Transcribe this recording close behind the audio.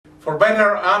For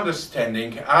better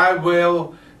understanding, I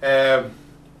will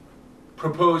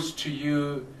propose to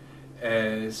you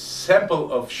a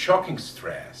sample of shocking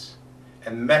stress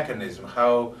and mechanism,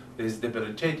 how it is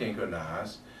debilitating on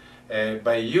us,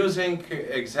 by using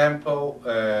example,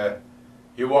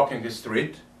 you're walking a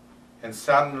street and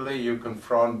suddenly you're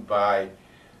confronted by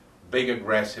big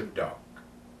aggressive dog.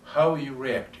 How are you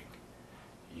reacting?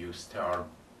 You start,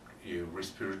 your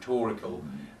respiratory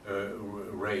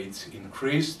rates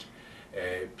increased,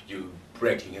 you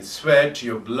breaking in sweat,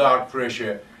 your blood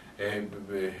pressure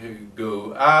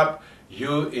go up,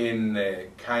 you in a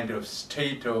kind of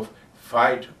state of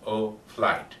fight or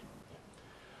flight.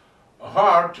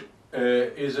 Heart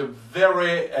is a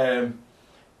very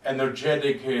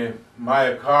energetic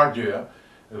myocardia,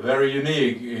 very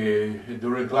unique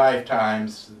during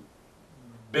lifetimes,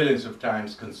 billions of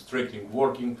times constricting,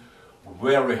 working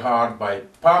very hard by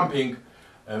pumping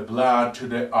blood to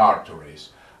the arteries.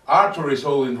 Arteries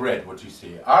all in red, what you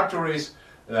see. Arteries,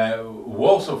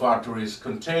 walls of arteries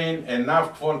contain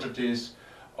enough quantities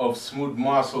of smooth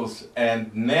muscles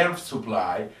and nerve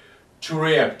supply to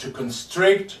react, to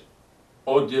constrict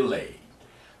or delay.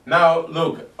 Now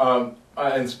look,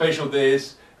 in special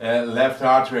days, left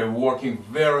artery working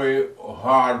very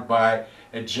hard by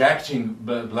ejecting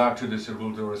blood to the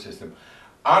circulatory system.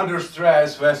 Under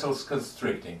stress, vessels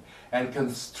constricting, and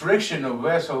constriction of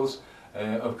vessels,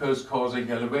 of course,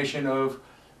 causing elevation of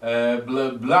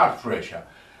blood pressure.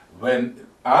 When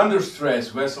under stress,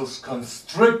 vessels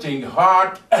constricting,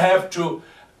 heart have to,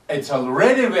 it's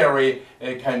already very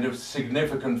kind of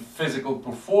significant physical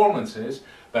performances,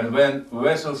 but when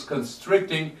vessels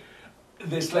constricting,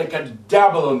 there's like a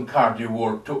double on cardio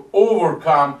work to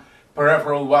overcome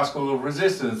peripheral vascular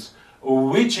resistance,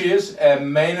 which is a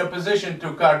main opposition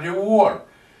to cardio work.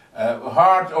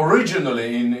 Heart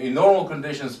originally in normal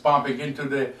conditions pumping into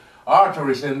the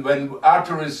arteries, and when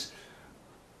arteries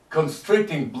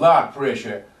constricting, blood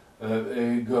pressure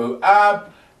go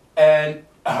up and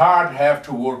heart have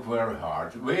to work very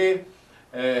hard. We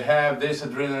have this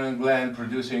adrenaline gland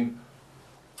producing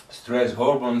stress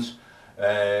hormones,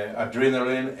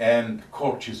 adrenaline and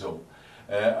cortisol.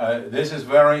 This is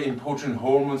very important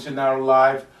hormones in our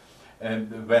life.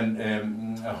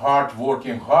 When heart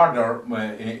working harder,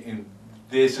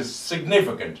 this is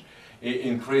significant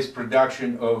increased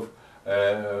production of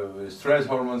stress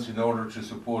hormones in order to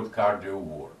support cardio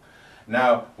work.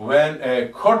 Now, when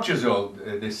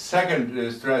cortisol, the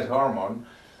second stress hormone,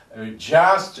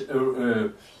 just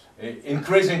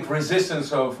increasing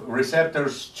resistance of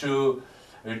receptors to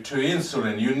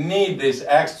insulin, you need this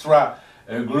extra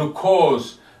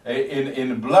glucose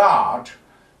in blood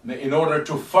in order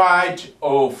to fight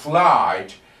or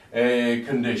flight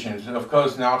conditions. Of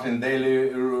course, not in daily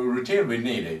routine we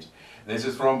need it. This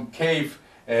is from cave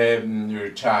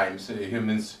times.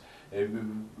 Humans,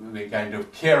 we kind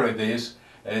of carry this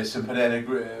sympathetic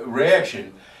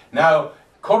reaction. Now,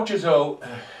 cortisol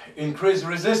increased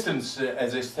resistance,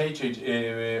 as I stated,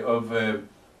 of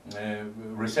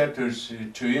receptors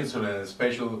to insulin,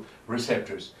 special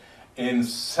receptors. In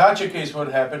such a case, what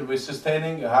happened with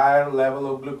sustaining a higher level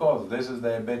of glucose? This is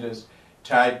diabetes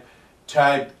type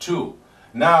 2.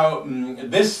 Now,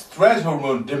 this stress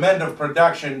hormone, demand of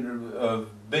production of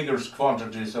bigger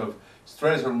quantities of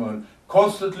stress hormone,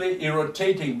 constantly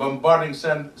irritating, bombarding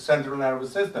central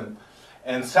nervous system.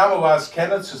 And some of us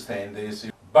cannot sustain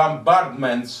these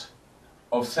bombardments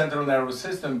of central nervous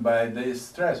system by these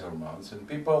stress hormones. And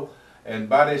people and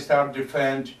bodies start to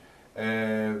defend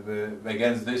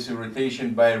against this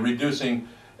irritation by reducing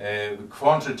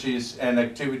quantities and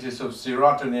activities of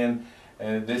serotonin.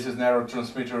 This is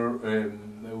neurotransmitter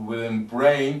within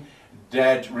brain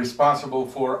that responsible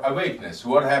for awakeness.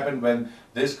 What happened when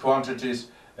these quantities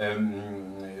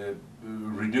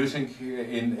reducing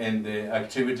in the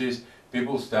activities,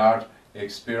 people start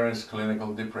experience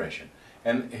clinical depression.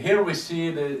 And here we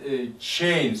see the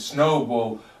chain,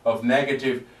 snowball of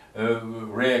negative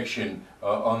reaction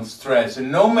on stress.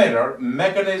 And no matter,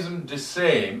 mechanism the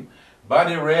same,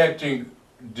 body reacting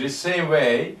the same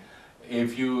way.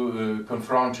 If you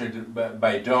confronted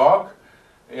by dog,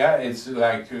 yeah, it's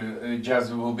like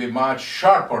just will be much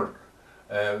sharper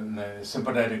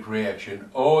sympathetic reaction.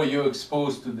 Or you're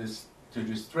exposed to this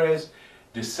the stress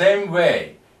the same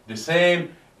way, the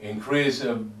same increase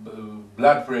of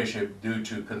blood pressure due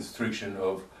to constriction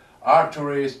of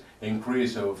arteries,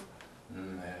 increase of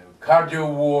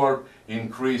cardio work,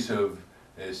 increase of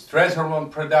stress hormone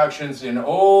productions, and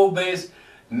all this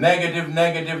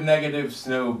negative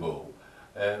snowball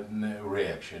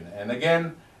reaction. And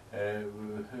again,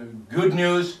 good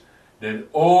news that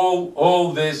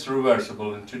all this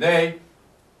reversible. And today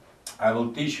I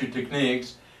will teach you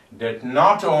techniques that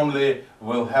not only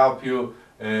will help you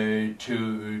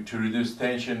to reduce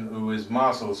tension with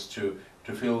muscles, to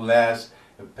feel less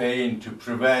pain, to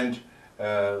prevent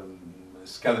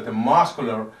skeletal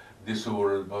muscular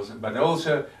disorders, but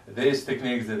also these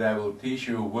techniques that I will teach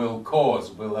you will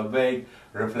evade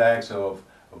reflex of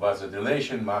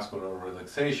vasodilation, muscular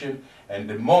relaxation, and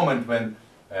the moment when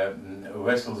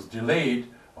vessels dilate,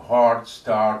 heart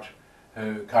start,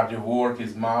 cardio work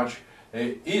is much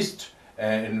eased,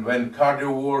 and when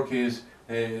cardio work is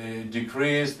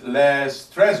decreased, less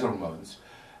stress hormones.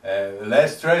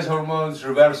 Less stress hormones,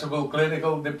 reversible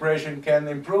clinical depression can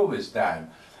improve with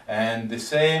time. And the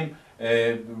same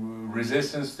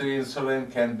resistance to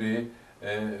insulin can be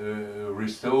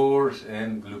restored,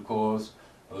 and glucose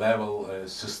level,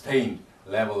 sustained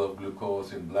level of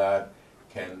glucose in blood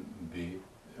can be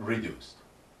reduced.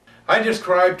 I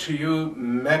described to you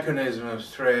mechanism of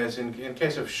stress in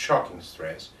case of shocking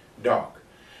stress, dog.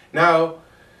 Now,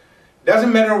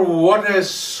 doesn't matter what a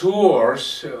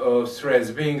source of stress,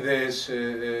 being this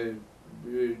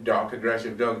dog,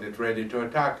 aggressive dog that's ready to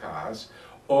attack us,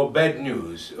 or bad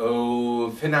news,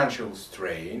 or financial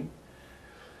strain,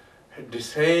 the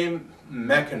same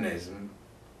mechanism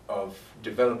of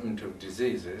development of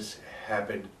diseases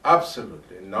happen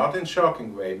absolutely, not in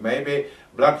shocking way. Maybe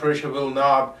blood pressure will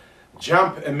not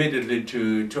jump immediately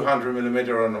to 200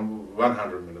 millimeter or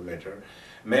 100 millimeter.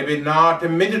 Maybe not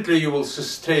immediately you will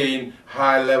sustain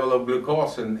high level of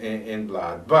glucose in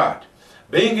blood, but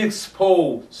being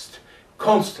exposed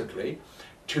constantly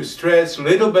to stress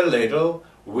little by little,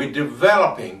 we're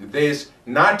developing this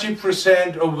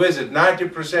 90% of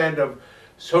 90% of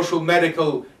social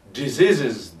medical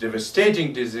diseases,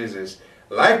 devastating diseases,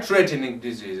 life-threatening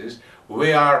diseases,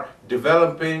 we are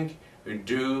developing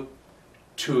due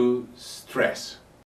to stress.